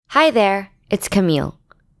Hi there, it's Camille.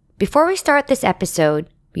 Before we start this episode,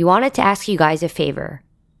 we wanted to ask you guys a favor.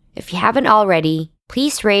 If you haven't already,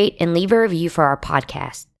 please rate and leave a review for our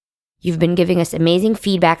podcast. You've been giving us amazing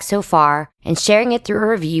feedback so far, and sharing it through a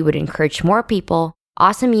review would encourage more people,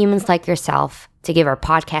 awesome humans like yourself, to give our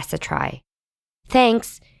podcast a try.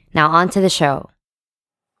 Thanks. Now on to the show.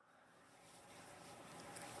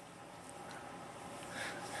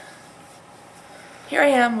 Here I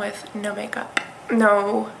am with no makeup.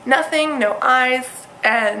 Nothing, no eyes,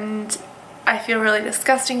 and I feel really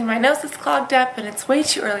disgusting and my nose is clogged up and it's way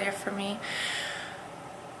too early for me.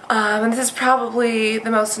 And this is probably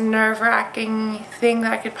the most nerve-wracking thing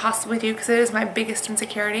that I could possibly do because it is my biggest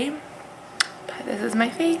insecurity. But this is my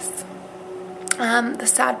face. The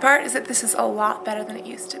sad part is that this is a lot better than it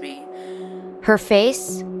used to be. Her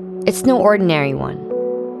face? It's no ordinary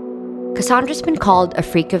one. Cassandra's been called a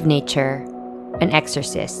freak of nature, an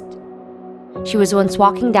exorcist. She was once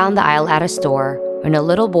walking down the aisle at a store when a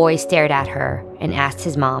little boy stared at her and asked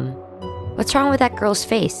his mom, "What's wrong with that girl's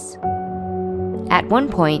face?" At one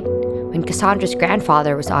point, when Cassandra's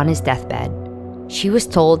grandfather was on his deathbed, she was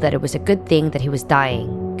told that it was a good thing that he was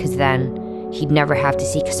dying, because then he'd never have to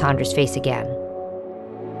see Cassandra's face again.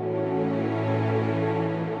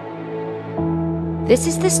 This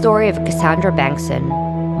is the story of Cassandra Bankson,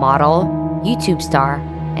 model, YouTube star,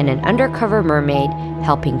 and an undercover mermaid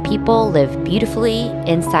helping people live beautifully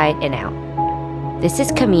inside and out. This is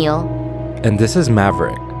Camille. And this is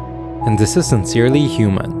Maverick. And this is Sincerely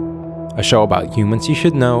Human, a show about humans you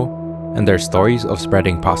should know and their stories of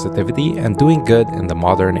spreading positivity and doing good in the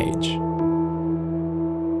modern age.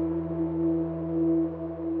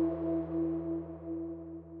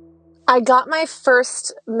 I got my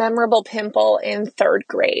first memorable pimple in 3rd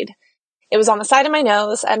grade. It was on the side of my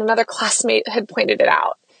nose, and another classmate had pointed it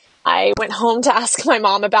out. I went home to ask my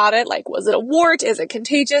mom about it, like, was it a wart? Is it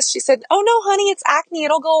contagious? She said, "Oh no, honey, it's acne.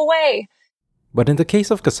 It'll go away." But in the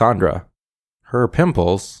case of Cassandra, her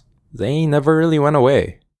pimples, they never really went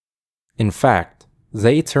away. In fact,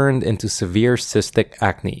 they turned into severe cystic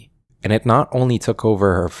acne, and it not only took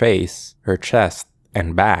over her face, her chest,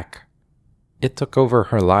 and back, it took over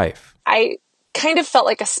her life. I kind of felt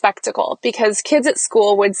like a spectacle because kids at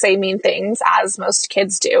school would say mean things, as most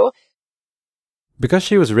kids do. Because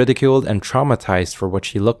she was ridiculed and traumatized for what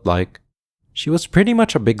she looked like, she was pretty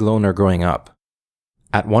much a big loner growing up.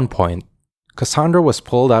 At one point, Cassandra was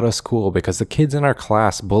pulled out of school because the kids in our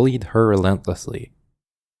class bullied her relentlessly.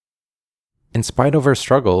 In spite of her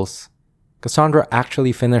struggles, Cassandra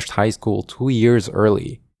actually finished high school 2 years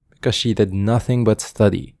early because she did nothing but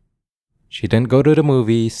study. She didn't go to the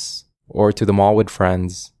movies or to the mall with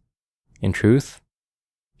friends. In truth,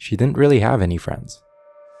 she didn't really have any friends.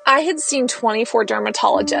 I had seen 24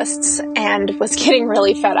 dermatologists and was getting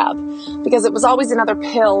really fed up because it was always another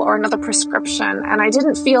pill or another prescription, and I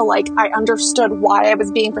didn't feel like I understood why I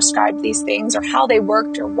was being prescribed these things or how they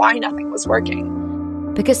worked or why nothing was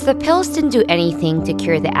working. Because the pills didn't do anything to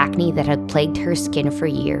cure the acne that had plagued her skin for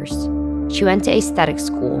years. She went to aesthetic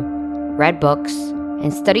school, read books,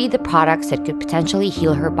 and studied the products that could potentially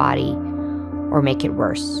heal her body or make it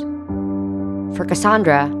worse. For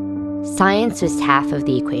Cassandra, science was half of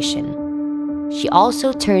the equation. She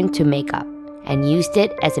also turned to makeup and used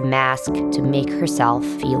it as a mask to make herself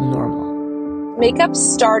feel normal. Makeup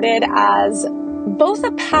started as both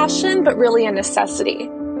a passion but really a necessity.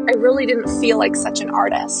 I really didn't feel like such an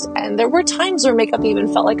artist, and there were times where makeup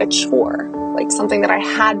even felt like a chore, like something that I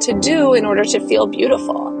had to do in order to feel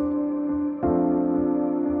beautiful.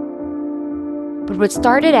 But what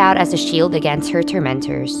started out as a shield against her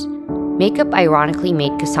tormentors, makeup ironically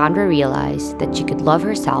made Cassandra realize that she could love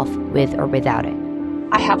herself with or without it.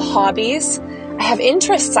 I have hobbies, I have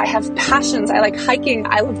interests, I have passions. I like hiking,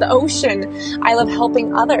 I love the ocean, I love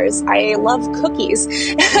helping others, I love cookies.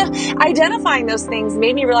 Identifying those things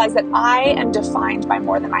made me realize that I am defined by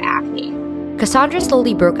more than my acne. Cassandra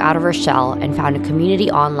slowly broke out of her shell and found a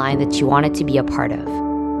community online that she wanted to be a part of.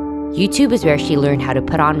 YouTube is where she learned how to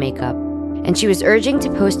put on makeup, and she was urging to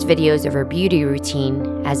post videos of her beauty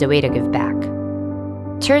routine as a way to give back.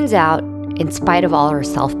 Turns out, in spite of all her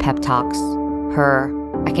self-pep talks, her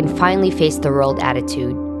 "I can finally face the world"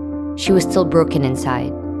 attitude, she was still broken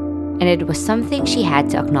inside, and it was something she had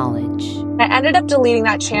to acknowledge. I ended up deleting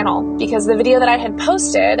that channel because the video that I had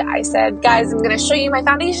posted, I said, "Guys, I'm going to show you my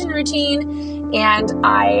foundation routine," and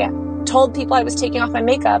I told people I was taking off my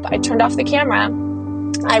makeup. I turned off the camera.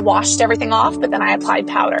 I washed everything off, but then I applied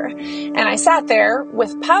powder. And I sat there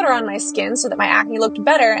with powder on my skin so that my acne looked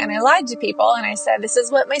better, and I lied to people, and I said, "This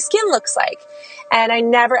is what my skin looks like." And I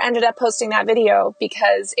never ended up posting that video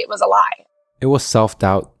because it was a lie. It was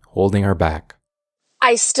self-doubt holding her back.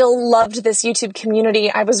 I still loved this YouTube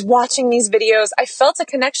community. I was watching these videos. I felt a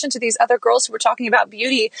connection to these other girls who were talking about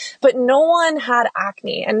beauty, but no one had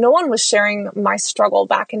acne and no one was sharing my struggle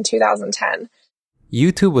back in 2010.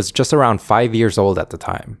 YouTube was just around 5 years old at the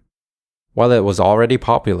time. While it was already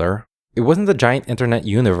popular, it wasn't the giant internet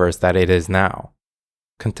universe that it is now.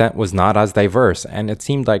 Content was not as diverse, and it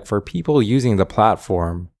seemed like for people using the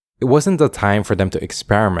platform, it wasn't the time for them to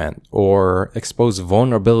experiment or expose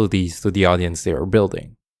vulnerabilities to the audience they were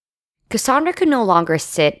building. Cassandra could no longer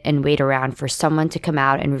sit and wait around for someone to come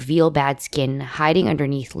out and reveal bad skin hiding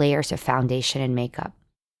underneath layers of foundation and makeup.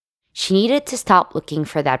 She needed to stop looking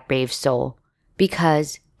for that brave soul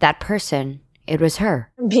because that person, it was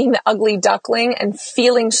her. Being the ugly duckling and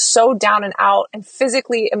feeling so down and out and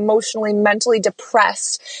physically, emotionally, mentally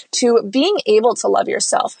depressed to being able to love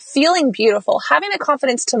yourself, feeling beautiful, having the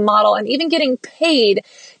confidence to model, and even getting paid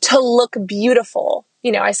to look beautiful.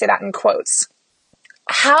 You know, I say that in quotes.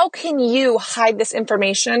 How can you hide this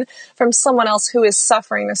information from someone else who is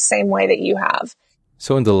suffering the same way that you have?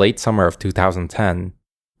 So in the late summer of 2010,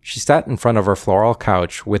 she sat in front of her floral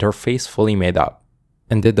couch with her face fully made up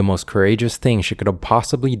and did the most courageous thing she could have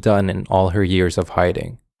possibly done in all her years of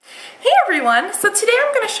hiding. Hey everyone! So today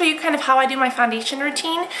I'm going to show you kind of how I do my foundation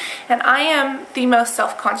routine, and I am the most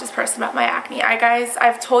self-conscious person about my acne.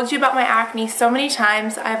 I've told you about my acne so many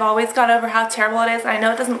times. I've always gone over how terrible it is, and I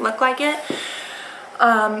know it doesn't look like it,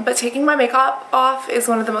 but taking my makeup off is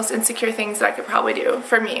one of the most insecure things that I could probably do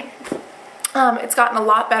for me. It's gotten a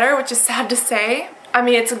lot better, which is sad to say. I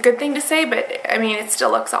mean, it's a good thing to say, but I mean, it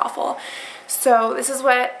still looks awful. So this is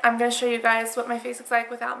what I'm going to show you guys what my face looks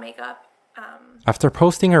like without makeup. After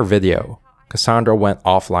posting her video, Cassandra went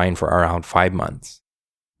offline for around 5 months.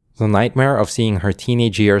 The nightmare of seeing her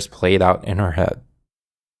teenage years played out in her head.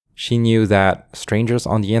 She knew that strangers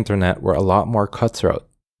on the internet were a lot more cutthroat,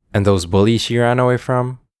 and those bullies she ran away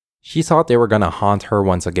from, she thought they were going to haunt her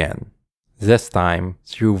once again, this time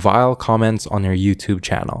through vile comments on her YouTube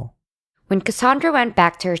channel. When Cassandra went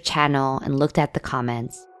back to her channel and looked at the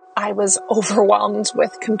comments, I was overwhelmed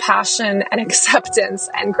with compassion and acceptance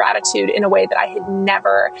and gratitude in a way that I had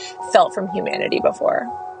never felt from humanity before.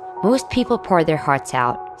 most people pour their hearts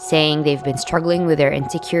out, saying they've been struggling with their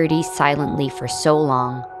insecurities silently for so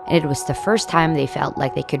long, and it was the first time they felt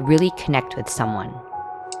like they could really connect with someone.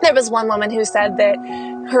 There was one woman who said that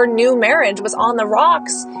her new marriage was on the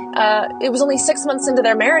rocks. It was only 6 months into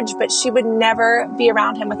their marriage, but she would never be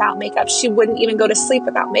around him without makeup. She wouldn't even go to sleep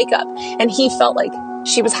without makeup. And he felt like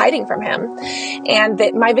she was hiding from him. And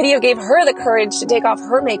that my video gave her the courage to take off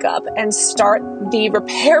her makeup and start the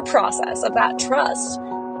repair process of that trust.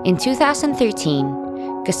 In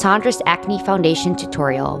 2013, Cassandra's acne foundation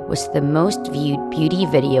tutorial was the most viewed beauty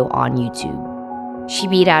video on YouTube. She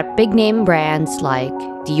beat out big-name brands like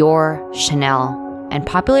Dior, Chanel, and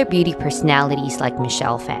popular beauty personalities like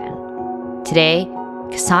Michelle Phan. Today,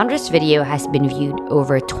 Cassandra's video has been viewed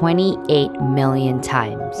over 28 million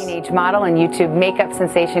times. Teenage model and YouTube makeup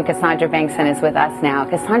sensation Cassandra Bankson is with us now.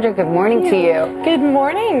 Cassandra, good morning to you. Good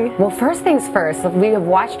morning. Well, first things first, we have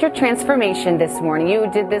watched your transformation this morning. You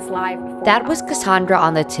did this live. That was Cassandra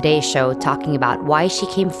on the Today Show talking about why she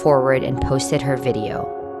came forward and posted her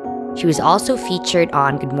video. She was also featured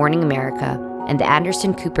on Good Morning America and The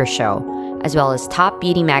Anderson Cooper Show, as well as top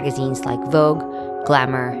beauty magazines like Vogue,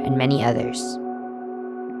 Glamour, and many others.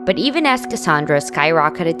 But even as Cassandra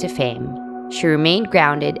skyrocketed to fame, she remained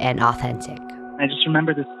grounded and authentic. I just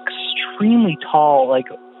remember this extremely tall, like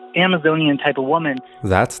Amazonian type of woman.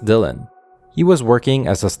 That's Dylan. He was working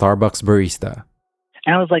as a Starbucks barista.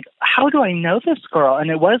 And I was like, how do I know this girl? And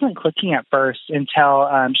it wasn't clicking at first until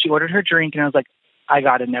she ordered her drink, and I was like, I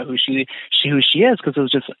got to know who she is, because it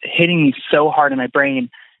was just hitting me so hard in my brain.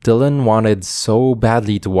 Dylan wanted so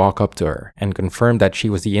badly to walk up to her and confirm that she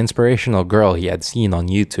was the inspirational girl he had seen on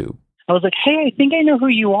YouTube. I was like, hey, I think I know who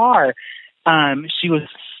you are. She was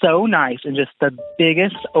so nice, and just the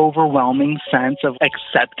biggest overwhelming sense of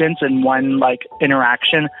acceptance in one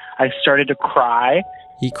interaction. I started to cry.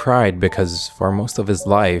 He cried because for most of his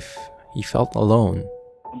life, he felt alone.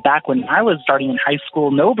 Back when I was starting in high school,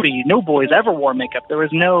 no boys ever wore makeup. There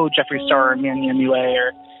was no Jeffree Star or Manny MUA,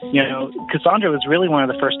 or, Cassandra was really one of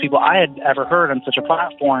the first people I had ever heard on such a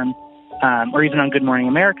platform, or even on Good Morning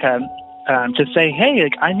America, to say, hey,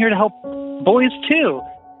 I'm here to help boys too.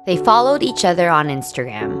 They followed each other on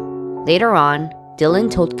Instagram. Later on, Dylan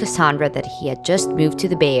told Cassandra that he had just moved to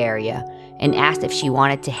the Bay Area and asked if she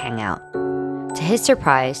wanted to hang out. To his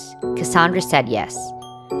surprise, Cassandra said yes.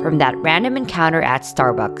 From that random encounter at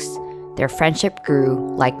Starbucks, their friendship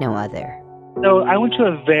grew like no other. So I went to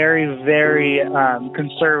a very, very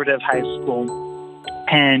conservative high school.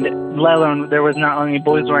 And let alone, there was not only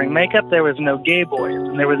boys wearing makeup, there was no gay boys,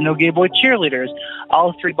 and there was no gay boy cheerleaders.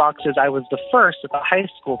 All 3 boxes I was the first at the high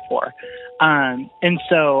school for. And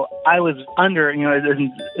so I was under,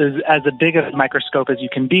 as a big a microscope as you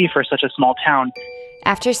can be for such a small town.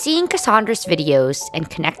 After seeing Cassandra's videos and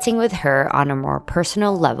connecting with her on a more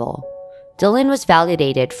personal level, Dylan was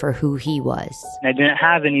validated for who he was. I didn't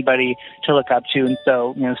have anybody to look up to, and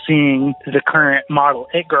so, seeing the current model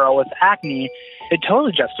it girl with acne, it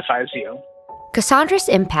totally justifies you. Cassandra's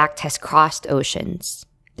impact has crossed oceans.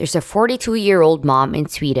 There's a 42-year-old mom in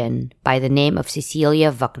Sweden by the name of Cecilia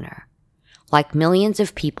Wagner. Like millions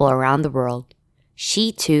of people around the world,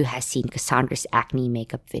 she too has seen Cassandra's acne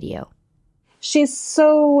makeup video. She's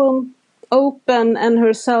so open and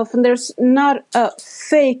herself, and there's not a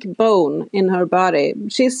fake bone in her body.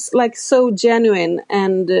 She's like so genuine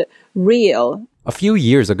and real. A few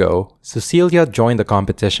years ago, Cecilia joined the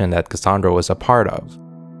competition that Cassandra was a part of.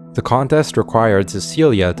 The contest required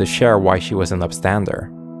Cecilia to share why she was an upstander.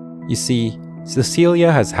 You see,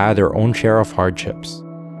 Cecilia has had her own share of hardships.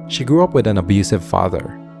 She grew up with an abusive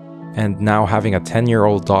father, and now having a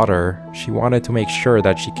 10-year-old daughter, she wanted to make sure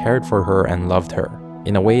that she cared for her and loved her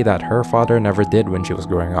in a way that her father never did when she was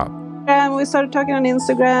growing up. And we started talking on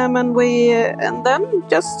Instagram, and then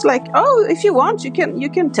just like, oh, if you want, you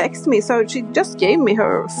can text me. So she just gave me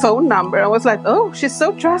her phone number. I was like, oh, she's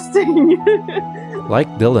so trusting. Like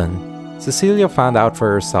Dylan, Cecilia found out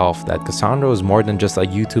for herself that Cassandra was more than just a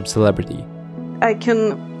YouTube celebrity. I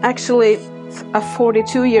can actually, a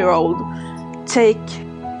 42-year-old, take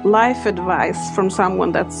life advice from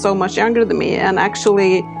someone that's so much younger than me and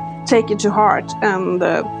actually take it to heart and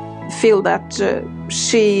feel that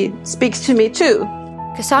she speaks to me too.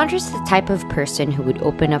 Cassandra's the type of person who would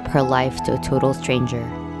open up her life to a total stranger.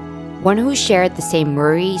 One who shared the same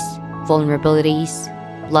worries, vulnerabilities,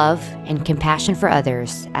 love, and compassion for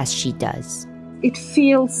others as she does. It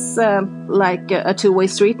feels like a two-way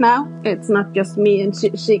street now. It's not just me, and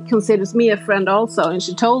she considers me a friend also, and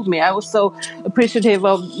she told me I was so appreciative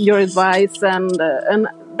of your advice, and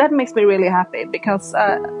that makes me really happy because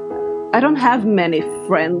I don't have many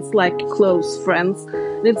friends, like close friends.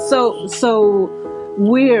 It's so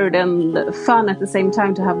weird and fun at the same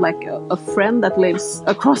time to have like a friend that lives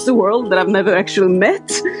across the world that I've never actually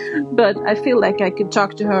met. But I feel like I could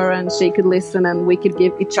talk to her and she could listen and we could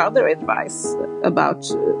give each other advice about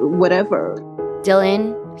whatever.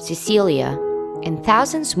 Dylan, Cecilia, and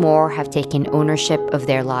thousands more have taken ownership of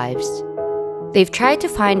their lives. They've tried to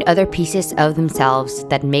find other pieces of themselves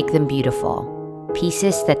that make them beautiful,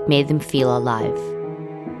 pieces that made them feel alive.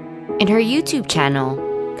 In her YouTube channel,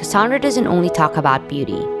 Cassandra doesn't only talk about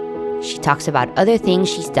beauty. She talks about other things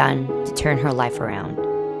she's done to turn her life around.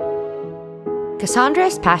 Cassandra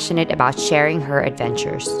is passionate about sharing her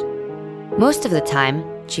adventures. Most of the time,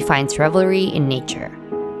 she finds revelry in nature,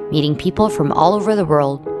 meeting people from all over the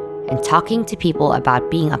world and talking to people about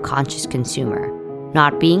being a conscious consumer,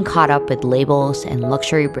 not being caught up with labels and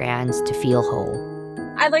luxury brands to feel whole.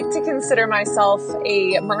 I like to consider myself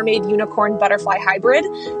a mermaid unicorn butterfly hybrid,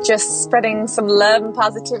 just spreading some love and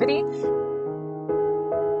positivity.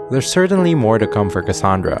 There's certainly more to come for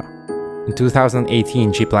Cassandra. In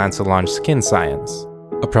 2018, she plans to launch Skin Science,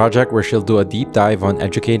 a project where she'll do a deep dive on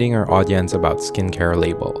educating her audience about skincare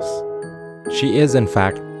labels. She is, in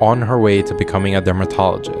fact, on her way to becoming a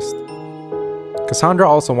dermatologist. Cassandra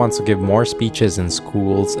also wants to give more speeches in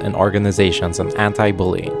schools and organizations on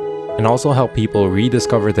anti-bullying, and also help people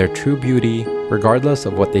rediscover their true beauty regardless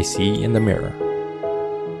of what they see in the mirror.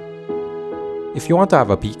 If you want to have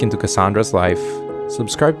a peek into Cassandra's life,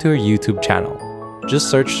 subscribe to her YouTube channel. Just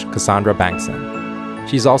search Cassandra Bankson.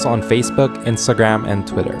 She's also on Facebook, Instagram, and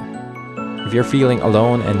Twitter. If you're feeling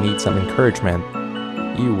alone and need some encouragement,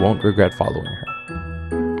 you won't regret following her.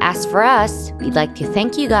 As for us, we'd like to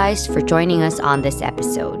thank you guys for joining us on this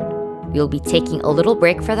episode. We'll be taking a little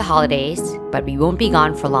break for the holidays, but we won't be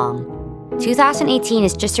gone for long. 2018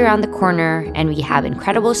 is just around the corner, and we have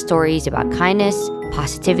incredible stories about kindness,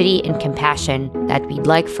 positivity, and compassion that we'd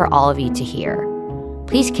like for all of you to hear.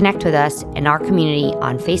 Please connect with us in our community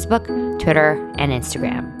on Facebook, Twitter, and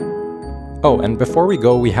Instagram. Oh, and before we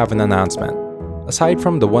go, we have an announcement. Aside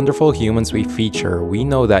from the wonderful humans we feature, we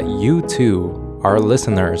know that you too, our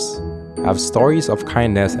listeners, have stories of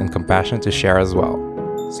kindness and compassion to share as well.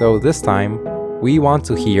 So this time, we want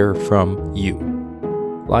to hear from you.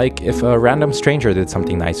 Like if a random stranger did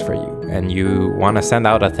something nice for you and you want to send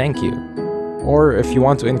out a thank you. Or if you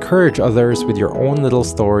want to encourage others with your own little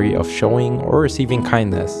story of showing or receiving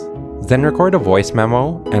kindness, then record a voice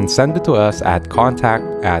memo and send it to us at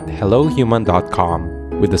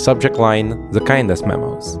contact@hellohuman.com with the subject line, The Kindness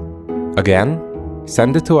Memos. Again,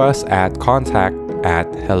 Send it to us at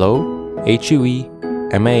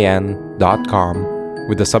contact@hello@hueman.com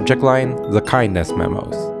with the subject line, The Kindness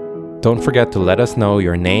Memos. Don't forget to let us know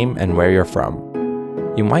your name and where you're from.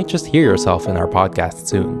 You might just hear yourself in our podcast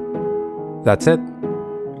soon. That's it.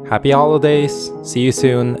 Happy holidays, see you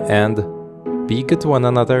soon, and be good to one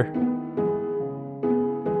another.